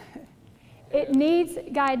 It needs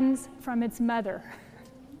guidance from its mother,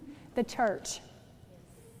 the church.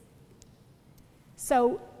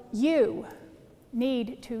 So you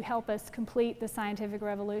need to help us complete the scientific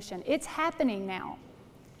revolution. It's happening now.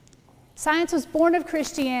 Science was born of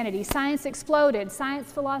Christianity. Science exploded.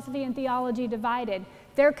 Science, philosophy, and theology divided.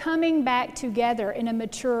 They're coming back together in a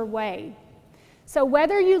mature way. So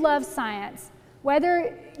whether you love science,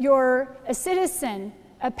 whether you're a citizen,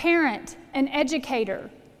 a parent, an educator,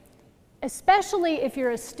 especially if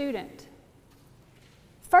you're a student,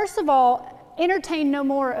 first of all, entertain no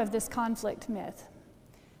more of this conflict myth.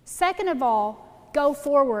 Second of all, go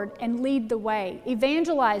forward and lead the way.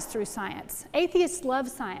 Evangelize through science. Atheists love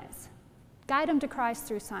science. Guide them to Christ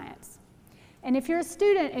through science. And if you're a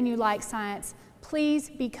student and you like science, please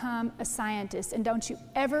become a scientist, and don't you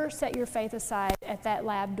ever set your faith aside at that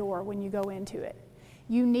lab door when you go into it.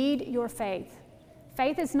 You need your faith.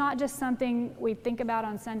 Faith is not just something we think about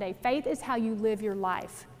on Sunday. Faith is how you live your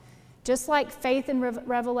life. Just like faith and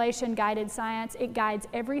revelation guided science, it guides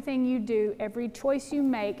everything you do. Every choice you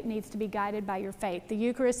make needs to be guided by your faith. The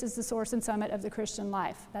Eucharist is the source and summit of the Christian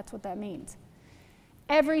life. That's what that means.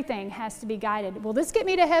 Everything has to be guided. Will this get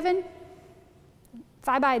me to heaven? If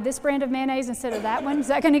I buy this brand of mayonnaise instead of that one, is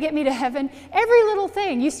that going to get me to heaven? Every little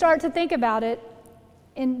thing, you start to think about it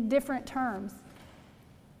in different terms.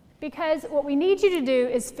 Because what we need you to do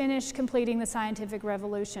is finish completing the scientific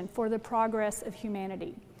revolution for the progress of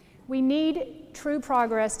humanity. We need true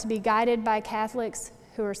progress to be guided by Catholics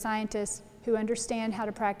who are scientists, who understand how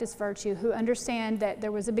to practice virtue, who understand that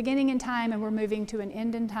there was a beginning in time and we're moving to an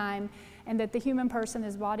end in time, and that the human person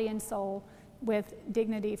is body and soul with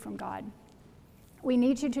dignity from God. We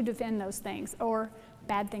need you to defend those things, or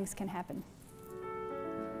bad things can happen.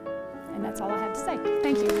 And that's all I have to say.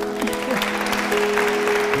 Thank you.